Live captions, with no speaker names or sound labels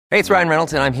Hey, it's Ryan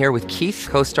Reynolds, and I'm here with Keith,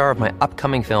 co-star of my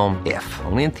upcoming film, If,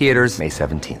 only in theaters May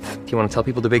 17th. Do you want to tell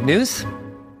people the big news?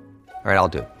 All right, I'll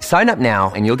do it. Sign up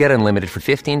now and you'll get unlimited for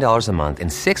 $15 a month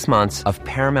and 6 months of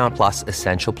Paramount Plus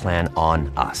Essential Plan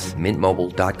on us.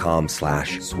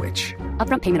 MintMobile.com/switch.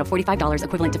 Upfront payment of $45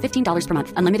 equivalent to $15 per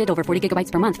month. Unlimited over 40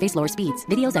 gigabytes per month. Face lower speeds.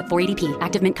 Videos at 480p.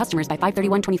 Active Mint customers by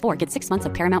 531.24 get 6 months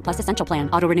of Paramount Plus Essential Plan.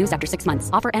 Auto renews after 6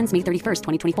 months. Offer ends May 31st,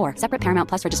 2024. Separate Paramount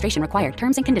Plus registration required.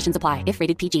 Terms and conditions apply if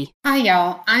rated PG. Hi,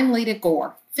 y'all. I'm Lita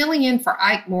Gore, filling in for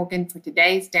Ike Morgan for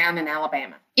today's Down in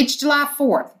Alabama. It's July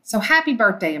 4th, so happy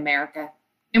birthday, America.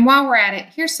 And while we're at it,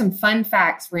 here's some fun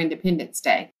facts for Independence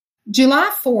Day.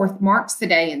 July 4th marks the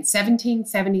day in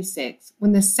 1776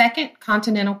 when the Second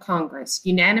Continental Congress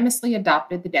unanimously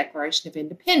adopted the Declaration of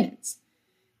Independence,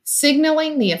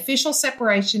 signaling the official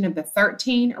separation of the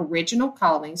 13 original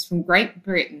colonies from Great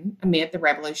Britain amid the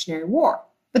Revolutionary War.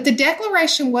 But the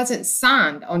Declaration wasn't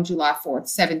signed on July 4th,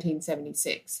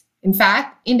 1776. In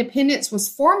fact, independence was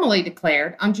formally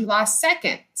declared on July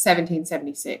 2nd,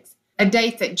 1776, a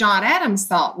date that John Adams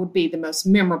thought would be the most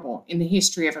memorable in the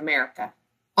history of America.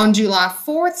 On July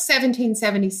 4th,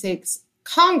 1776,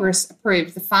 Congress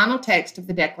approved the final text of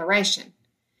the Declaration.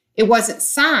 It wasn't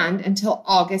signed until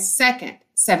August 2nd,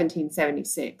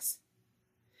 1776.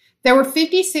 There were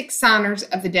 56 signers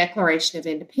of the Declaration of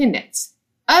Independence.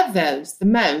 Of those, the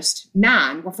most,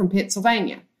 9, were from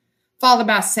Pennsylvania, followed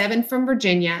by 7 from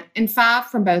Virginia and 5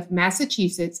 from both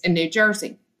Massachusetts and New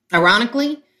Jersey.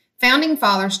 Ironically, Founding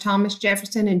Fathers Thomas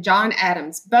Jefferson and John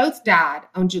Adams both died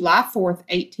on July 4th,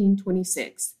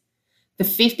 1826, the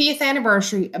 50th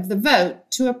anniversary of the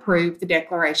vote to approve the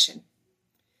Declaration.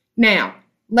 Now,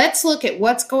 let's look at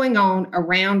what's going on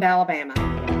around Alabama.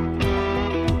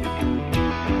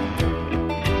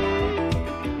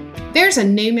 There's a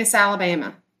new Miss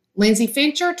Alabama. Lindsay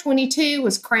Fincher, 22,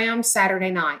 was crowned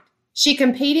Saturday night. She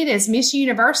competed as Miss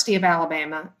University of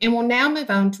Alabama and will now move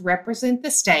on to represent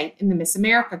the state in the Miss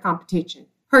America competition.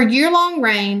 Her year-long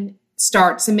reign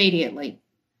starts immediately.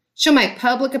 She'll make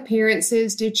public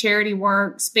appearances, do charity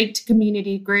work, speak to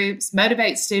community groups,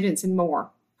 motivate students, and more.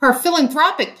 Her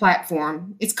philanthropic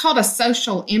platform, it's called a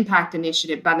Social Impact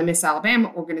Initiative by the Miss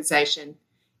Alabama organization,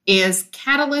 is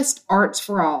Catalyst Arts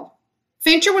for All.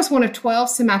 Fincher was one of 12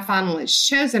 semifinalists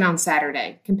chosen on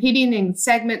Saturday, competing in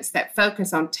segments that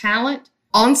focus on talent,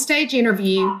 on-stage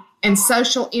interview, and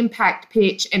social impact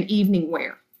pitch and evening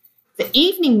wear. The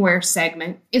evening wear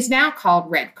segment is now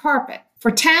called Red Carpet. For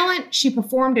talent, she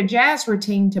performed a jazz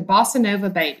routine to Bossa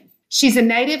Nova Baby. She's a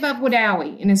native of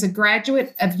Wedowee and is a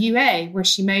graduate of UA, where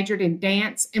she majored in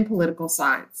dance and political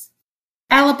science.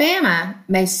 Alabama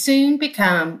may soon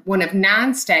become one of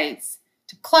 9 states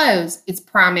to close its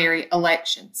primary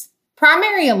elections.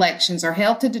 Primary elections are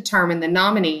held to determine the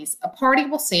nominees a party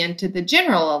will send to the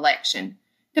general election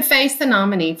to face the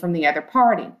nominee from the other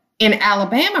party. In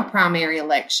Alabama primary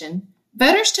election,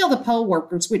 voters tell the poll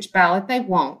workers which ballot they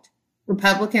want,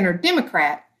 Republican or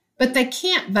Democrat, but they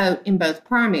can't vote in both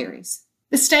primaries.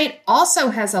 The state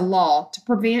also has a law to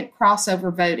prevent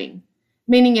crossover voting,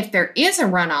 meaning if there is a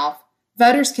runoff,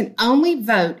 voters can only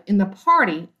vote in the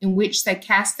party in which they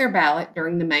cast their ballot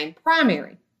during the main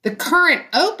primary. The current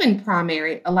open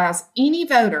primary allows any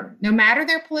voter, no matter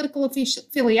their political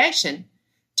affiliation,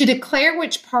 to declare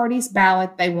which party's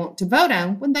ballot they want to vote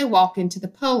on when they walk into the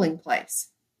polling place.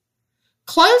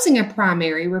 Closing a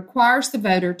primary requires the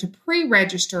voter to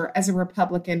pre-register as a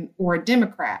Republican or a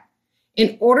Democrat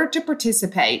in order to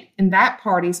participate in that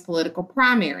party's political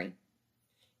primary.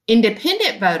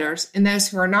 Independent voters and those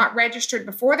who are not registered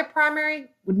before the primary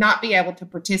would not be able to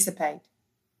participate.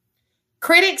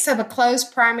 Critics of a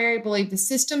closed primary believe the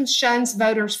system shuns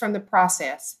voters from the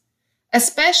process,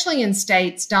 especially in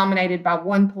states dominated by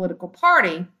one political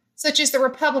party, such as the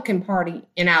Republican Party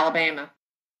in Alabama.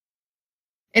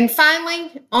 And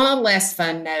finally, on a less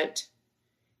fun note,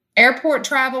 airport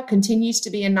travel continues to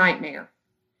be a nightmare.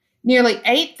 Nearly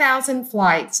 8,000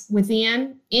 flights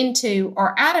within, into,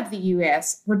 or out of the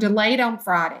U.S. were delayed on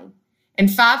Friday,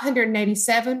 and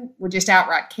 587 were just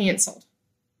outright canceled.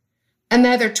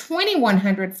 Another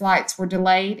 2,100 flights were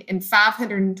delayed and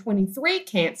 523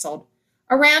 canceled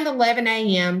around 11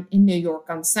 a.m. in New York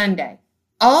on Sunday.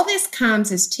 All this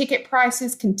comes as ticket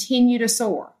prices continue to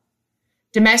soar.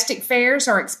 Domestic fares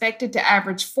are expected to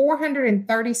average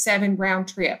 $437 round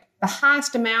trip, the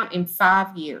highest amount in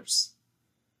 5 years.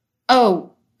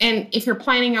 Oh, and if you're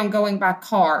planning on going by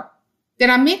car, did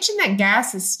I mention that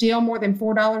gas is still more than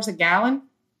 $4 a gallon?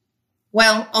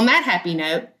 Well, on that happy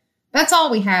note, that's all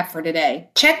we have for today.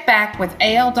 Check back with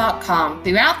AL.com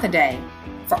throughout the day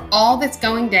for all that's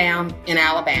going down in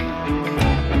Alabama.